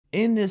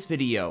In this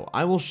video,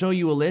 I will show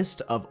you a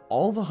list of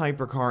all the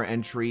Hypercar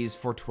entries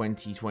for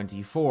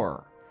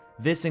 2024.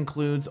 This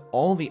includes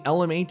all the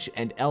LMH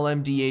and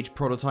LMDh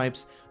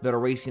prototypes that are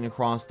racing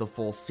across the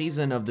full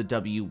season of the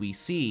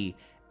WEC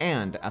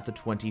and at the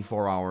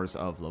 24 Hours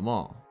of Le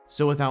Mans.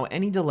 So without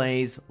any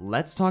delays,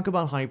 let's talk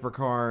about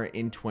Hypercar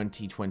in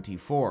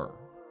 2024.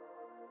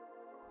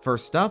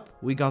 First up,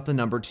 we got the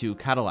number 2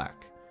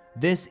 Cadillac.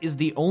 This is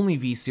the only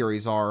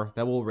V-Series R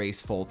that will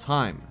race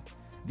full-time.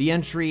 The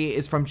entry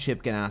is from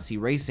Chip Ganassi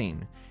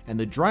Racing, and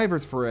the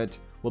drivers for it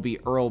will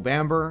be Earl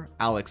Bamber,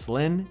 Alex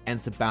Lynn, and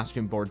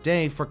Sebastian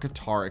Bourdais for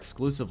Qatar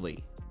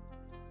exclusively.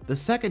 The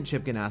second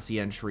Chip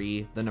Ganassi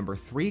entry, the number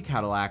 3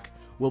 Cadillac,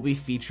 will be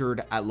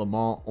featured at Le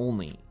Mans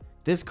only.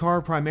 This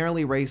car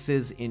primarily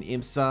races in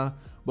IMSA,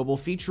 but will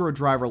feature a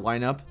driver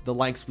lineup the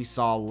likes we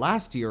saw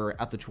last year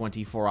at the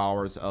 24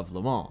 Hours of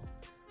Le Mans.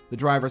 The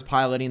drivers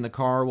piloting the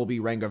car will be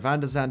Renger van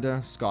der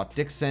Zande, Scott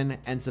Dixon,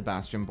 and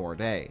Sebastian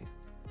Bourdais.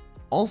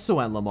 Also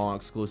at Le Mans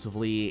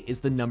exclusively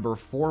is the number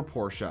 4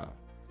 Porsche.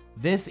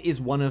 This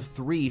is one of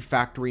 3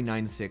 factory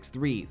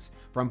 963s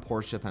from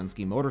Porsche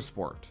Penske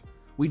Motorsport.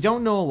 We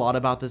don't know a lot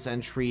about this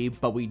entry,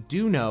 but we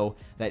do know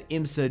that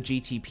IMSA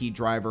GTP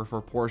driver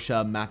for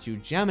Porsche Mathieu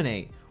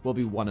Jaminet will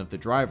be one of the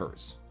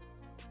drivers.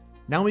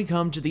 Now we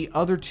come to the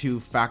other 2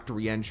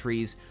 factory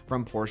entries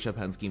from Porsche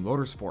Penske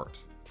Motorsport.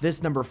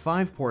 This number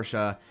 5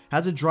 Porsche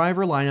has a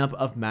driver lineup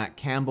of Matt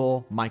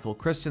Campbell, Michael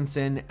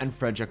Christensen, and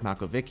Fredrik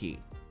Makovicky.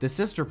 The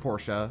sister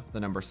Porsche, the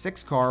number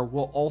 6 car,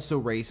 will also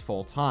race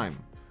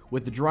full-time,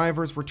 with the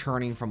drivers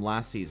returning from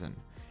last season,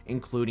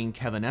 including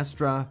Kevin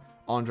Estre,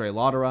 Andre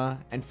Lauderer,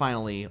 and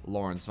finally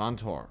Laurens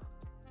Vanthoor.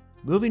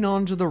 Moving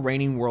on to the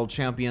reigning world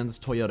champions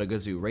Toyota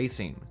Gazoo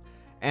Racing,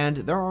 and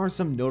there are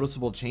some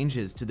noticeable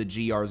changes to the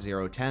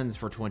GR010s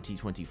for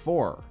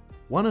 2024.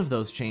 One of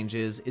those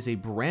changes is a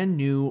brand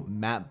new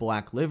matte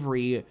black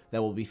livery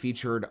that will be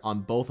featured on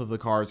both of the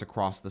cars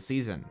across the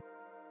season.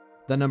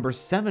 The number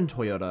 7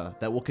 Toyota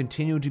that will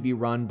continue to be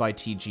run by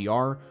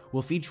TGR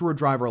will feature a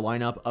driver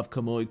lineup of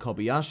Kamui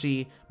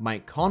Kobayashi,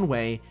 Mike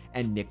Conway,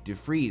 and Nick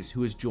DeFries,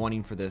 who is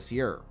joining for this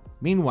year.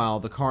 Meanwhile,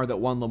 the car that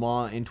won Le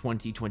Mans in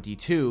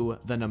 2022,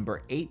 the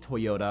number 8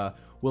 Toyota,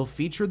 will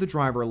feature the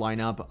driver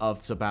lineup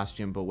of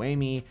Sebastian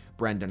Buemi,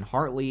 Brendan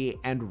Hartley,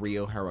 and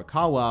Ryo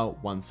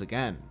Harakawa once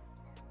again.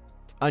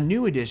 A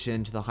new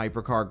addition to the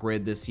Hypercar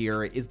grid this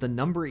year is the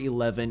number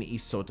 11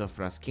 Isotta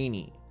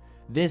Fraschini.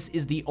 This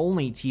is the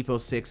only Tipo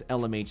 6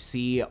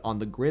 LMHC on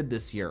the grid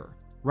this year.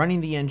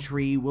 Running the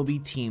entry will be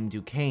Team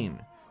Duquesne,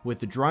 with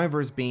the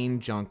drivers being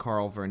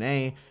Jean-Carl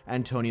Vernet,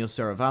 Antonio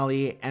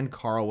Serravalli, and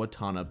Carl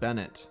Watana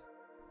Bennett.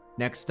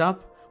 Next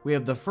up, we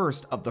have the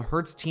first of the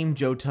Hertz Team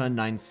Jota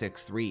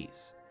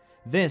 963s.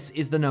 This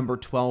is the number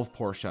 12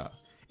 Porsche.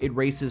 It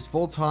races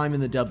full-time in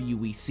the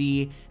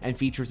WEC and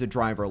features a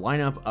driver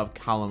lineup of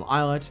Callum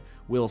Ilott,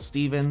 Will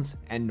Stevens,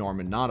 and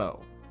Norman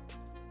Nato.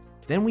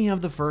 Then we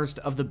have the first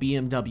of the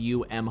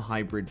BMW M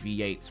Hybrid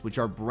V8s, which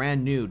are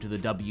brand new to the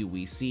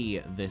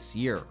WEC this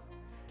year.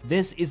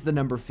 This is the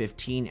number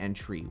 15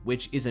 entry,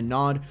 which is a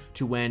nod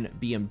to when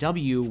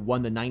BMW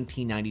won the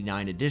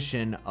 1999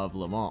 edition of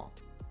Le Mans.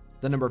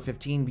 The number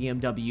 15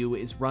 BMW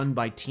is run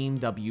by Team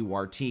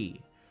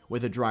WRT,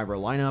 with a driver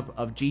lineup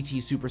of GT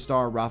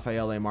superstar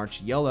Raffaele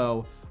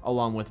Marciello,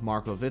 along with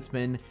Marco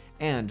Wittmann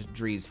and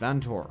Dries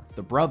Vanthoor,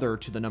 the brother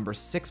to the number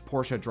 6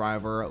 Porsche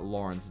driver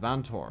Laurens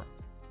Vanthoor.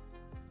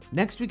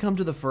 Next we come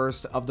to the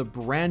first of the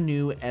brand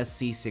new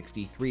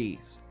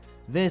SC63s.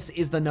 This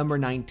is the number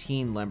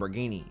 19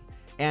 Lamborghini,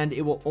 and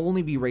it will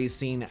only be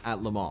racing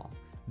at Le Mans.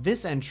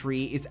 This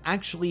entry is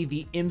actually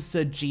the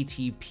IMSA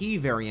GTP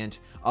variant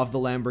of the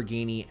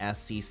Lamborghini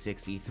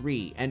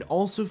SC63 and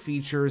also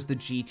features the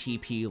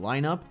GTP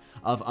lineup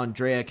of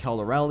Andrea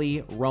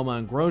Caldarelli,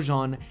 Romain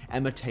Grosjean,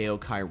 and Matteo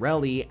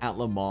Cairelli at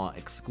Le Mans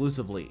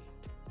exclusively.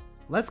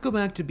 Let's go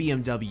back to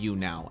BMW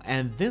now,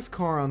 and this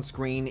car on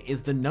screen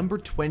is the number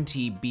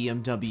 20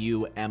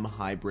 BMW M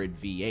Hybrid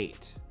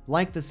V8.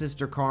 Like the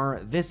sister car,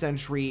 this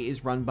entry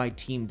is run by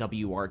Team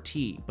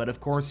WRT, but of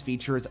course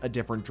features a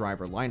different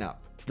driver lineup.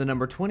 The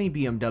number 20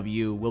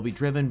 BMW will be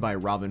driven by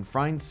Robin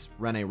Freins,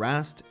 René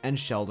Rast, and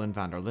Sheldon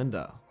van der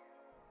Linde.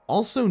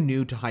 Also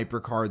new to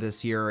Hypercar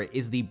this year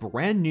is the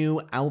brand new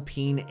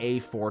Alpine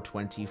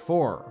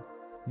A424.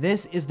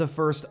 This is the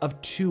first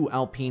of 2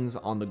 Alpines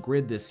on the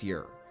grid this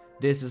year.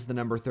 This is the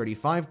number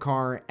 35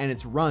 car, and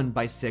it's run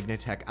by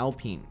Signatech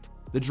Alpine.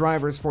 The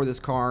drivers for this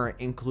car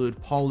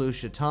include Paul-Louis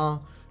Chatin,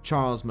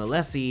 Charles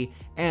Malesi,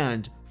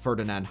 and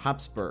Ferdinand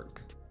Habsburg.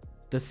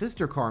 The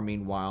sister car,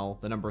 meanwhile,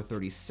 the number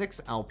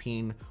 36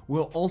 Alpine,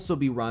 will also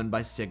be run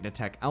by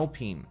Signatech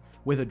Alpine,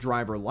 with a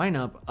driver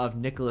lineup of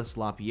Nicolas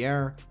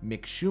Lapierre,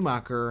 Mick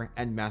Schumacher,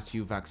 and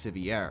Mathieu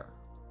Vaxivière.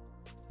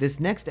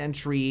 This next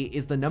entry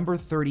is the number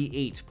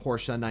 38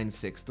 Porsche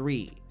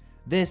 963.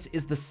 This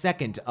is the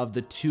second of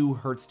the 2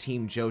 Hertz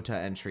Team Jota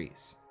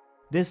entries.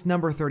 This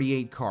number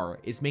 38 car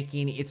is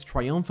making its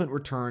triumphant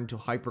return to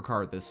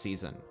Hypercar this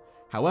season.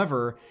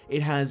 However,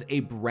 it has a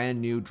brand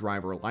new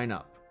driver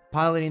lineup.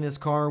 Piloting this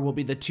car will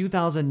be the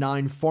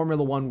 2009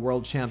 Formula One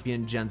World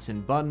Champion Jenson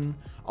Button,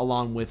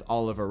 along with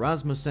Oliver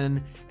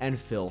Rasmussen and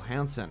Phil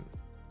Hansen.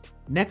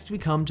 Next we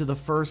come to the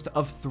first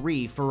of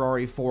 3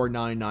 Ferrari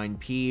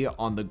 499P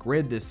on the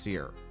grid this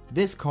year.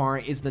 This car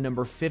is the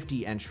number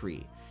 50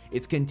 entry.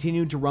 It's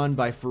continued to run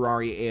by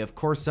Ferrari AF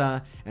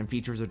Corsa and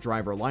features a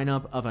driver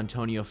lineup of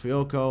Antonio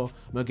Fiocco,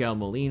 Miguel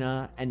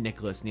Molina, and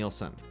Nicholas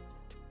Nielsen.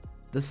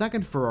 The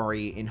second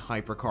Ferrari in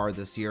Hypercar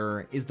this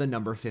year is the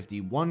number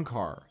 51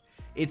 car.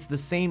 It's the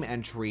same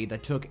entry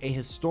that took a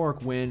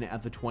historic win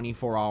at the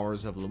 24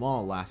 Hours of Le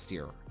Mans last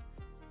year.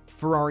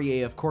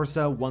 Ferrari AF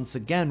Corsa once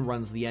again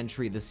runs the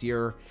entry this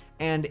year,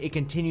 and it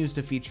continues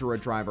to feature a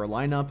driver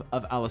lineup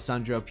of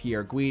Alessandro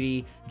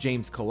Pierguidi,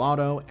 James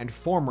Collado, and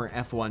former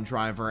F1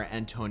 driver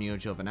Antonio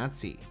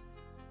Giovinazzi.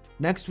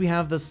 Next we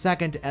have the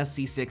second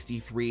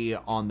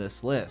SC63 on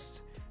this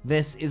list.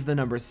 This is the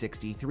number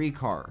 63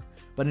 car,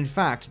 but in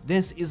fact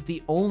this is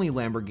the only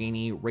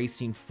Lamborghini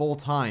racing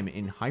full-time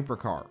in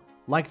Hypercar.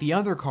 Like the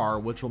other car,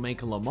 which will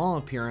make a Le Mans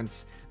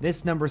appearance,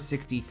 this number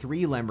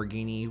 63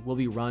 Lamborghini will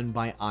be run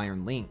by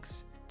Iron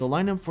Lynx. The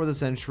lineup for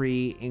this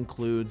entry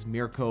includes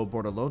Mirko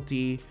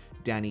Bortolotti,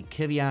 Danny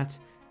Kvyat,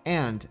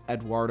 and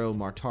Eduardo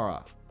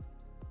Martara.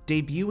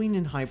 Debuting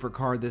in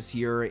Hypercar this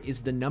year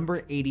is the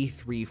number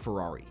 83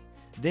 Ferrari.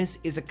 This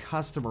is a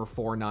customer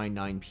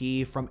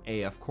 499P from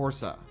AF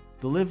Corsa.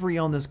 The livery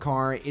on this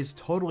car is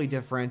totally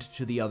different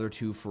to the other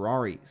 2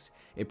 Ferraris.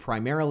 It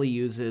primarily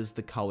uses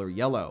the color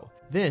yellow.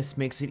 This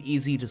makes it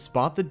easy to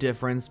spot the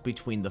difference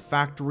between the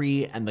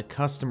factory and the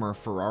customer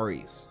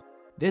Ferraris.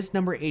 This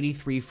number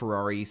 83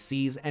 Ferrari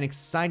sees an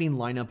exciting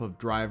lineup of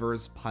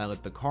drivers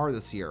pilot the car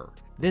this year.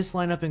 This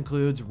lineup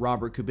includes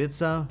Robert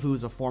Kubica,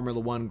 who's a Formula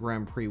One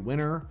Grand Prix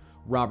winner,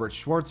 Robert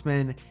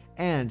Schwartzman,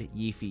 and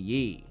Yifi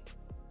Yi.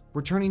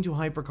 Returning to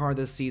Hypercar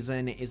this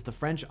season is the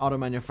French auto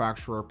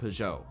manufacturer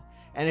Peugeot.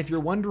 And if you're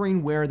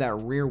wondering where that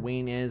rear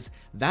wing is,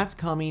 that's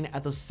coming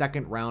at the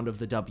second round of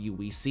the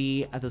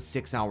WEC at the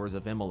 6 Hours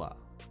of Imola.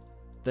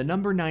 The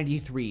number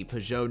 93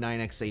 Peugeot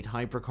 9X8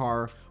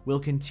 Hypercar will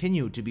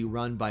continue to be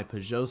run by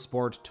Peugeot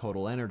Sport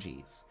Total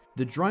Energies.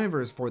 The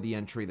drivers for the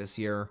entry this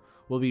year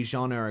will be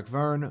Jean-Eric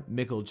Verne,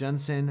 Mikkel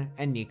Jensen,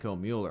 and Nico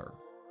Müller.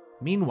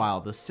 Meanwhile,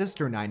 the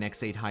sister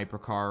 9X8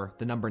 Hypercar,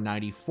 the number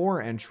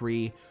 94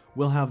 entry,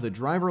 will have the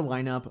driver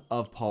lineup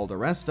of Paul di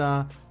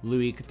Resta,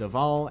 Loïc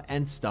Duval,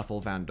 and Stoffel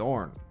van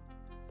Dorn.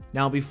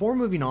 Now before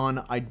moving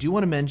on, I do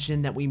want to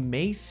mention that we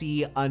may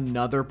see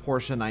another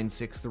Porsche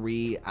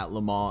 963 at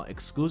Le Mans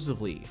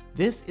exclusively.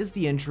 This is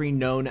the entry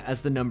known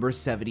as the number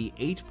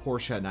 78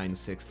 Porsche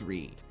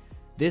 963.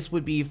 This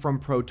would be from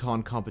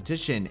Proton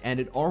Competition, and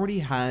it already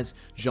has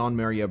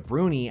Jean-Marie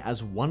Bruni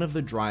as one of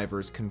the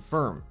drivers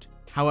confirmed.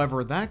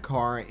 However, that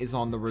car is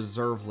on the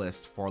reserve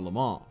list for Le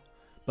Mans,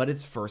 but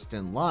it's first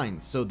in line,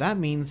 so that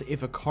means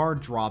if a car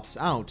drops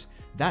out,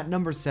 that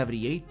number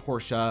 78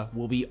 Porsche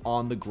will be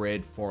on the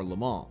grid for Le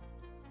Mans.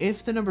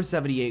 If the number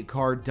 78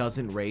 car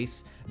doesn't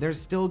race,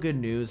 there's still good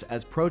news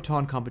as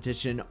Proton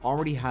Competition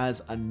already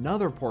has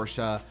another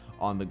Porsche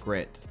on the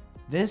grid.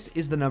 This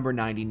is the number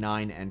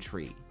 99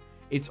 entry.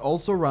 It's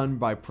also run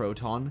by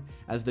Proton,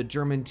 as the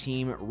German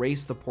team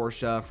raced the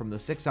Porsche from the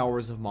 6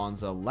 Hours of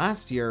Monza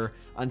last year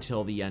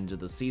until the end of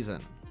the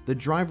season. The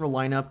driver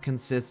lineup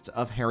consists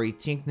of Harry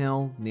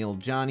Tincknell, Neil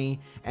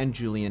Jani, and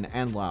Julian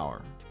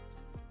Andlauer.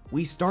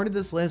 We started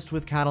this list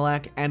with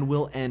Cadillac and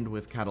will end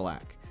with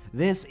Cadillac.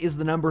 This is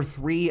the number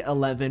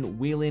 311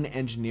 Whelen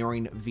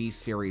Engineering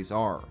V-Series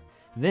R.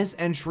 This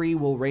entry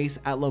will race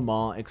at Le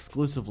Mans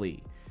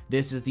exclusively.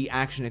 This is the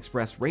Action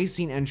Express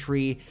Racing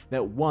entry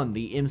that won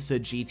the IMSA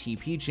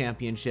GTP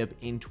Championship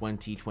in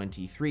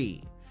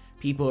 2023.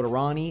 Pipo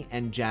Derani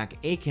and Jack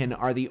Aiken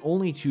are the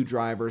only 2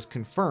 drivers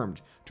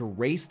confirmed to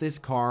race this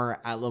car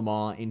at Le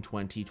Mans in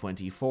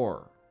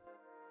 2024.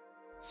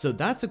 So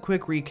that's a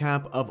quick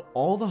recap of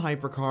all the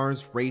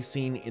Hypercars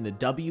racing in the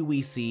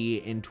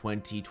WEC in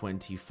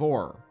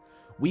 2024.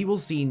 We will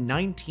see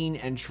 19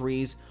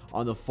 entries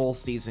on the full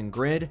season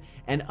grid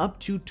and up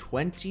to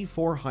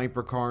 24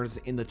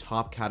 Hypercars in the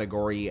top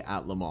category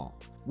at Le Mans.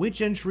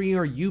 Which entry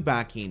are you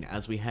backing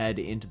as we head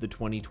into the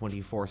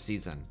 2024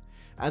 season?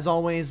 As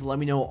always, let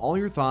me know all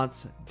your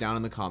thoughts down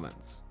in the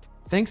comments.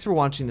 Thanks for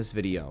watching this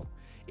video.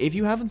 If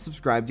you haven't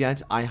subscribed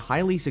yet, I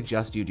highly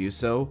suggest you do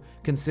so,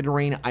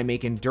 considering I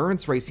make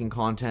endurance racing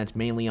content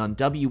mainly on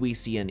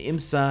WEC and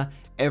IMSA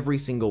every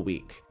single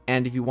week.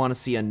 And if you want to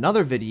see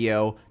another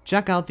video,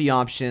 check out the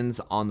options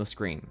on the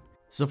screen.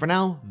 So for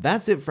now,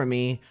 that's it from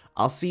me.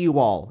 I'll see you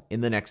all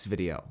in the next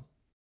video.